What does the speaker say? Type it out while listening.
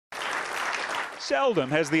Seldom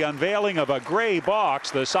has the unveiling of a gray box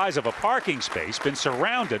the size of a parking space been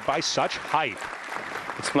surrounded by such hype.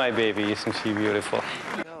 It's my baby, isn't she beautiful?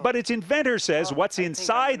 But its inventor says what's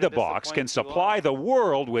inside the box can supply the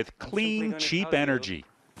world with clean, cheap energy.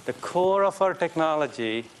 The core of our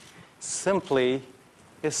technology simply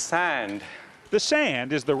is sand. The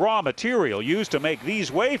sand is the raw material used to make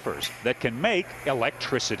these wafers that can make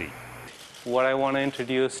electricity. What I want to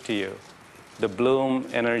introduce to you, the Bloom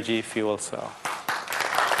Energy Fuel Cell.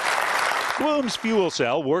 Bloom's fuel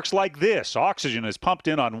cell works like this. Oxygen is pumped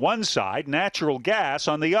in on one side, natural gas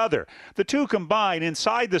on the other. The two combine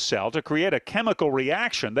inside the cell to create a chemical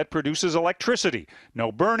reaction that produces electricity.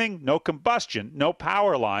 No burning, no combustion, no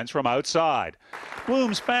power lines from outside.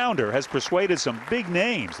 Bloom's founder has persuaded some big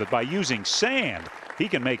names that by using sand, he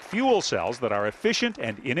can make fuel cells that are efficient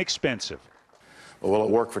and inexpensive. Well, will it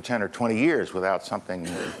work for 10 or 20 years without something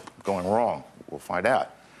going wrong? We'll find out.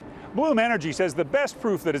 Bloom Energy says the best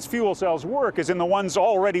proof that its fuel cells work is in the ones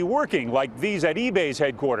already working, like these at eBay's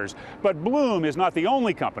headquarters. But Bloom is not the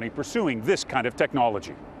only company pursuing this kind of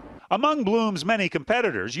technology. Among Bloom's many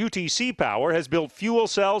competitors, UTC Power has built fuel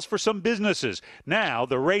cells for some businesses. Now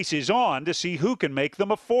the race is on to see who can make them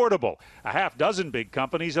affordable. A half dozen big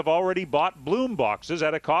companies have already bought Bloom boxes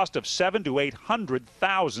at a cost of $700,000 to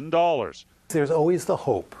 $800,000. There's always the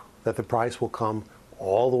hope that the price will come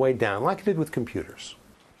all the way down, like it did with computers.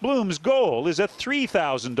 Bloom's goal is a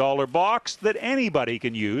 $3,000 box that anybody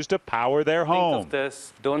can use to power their home. Think of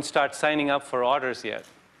this. Don't start signing up for orders yet.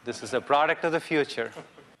 This is a product of the future.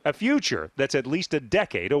 A future that's at least a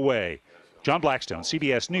decade away. John Blackstone,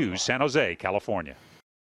 CBS News, San Jose, California.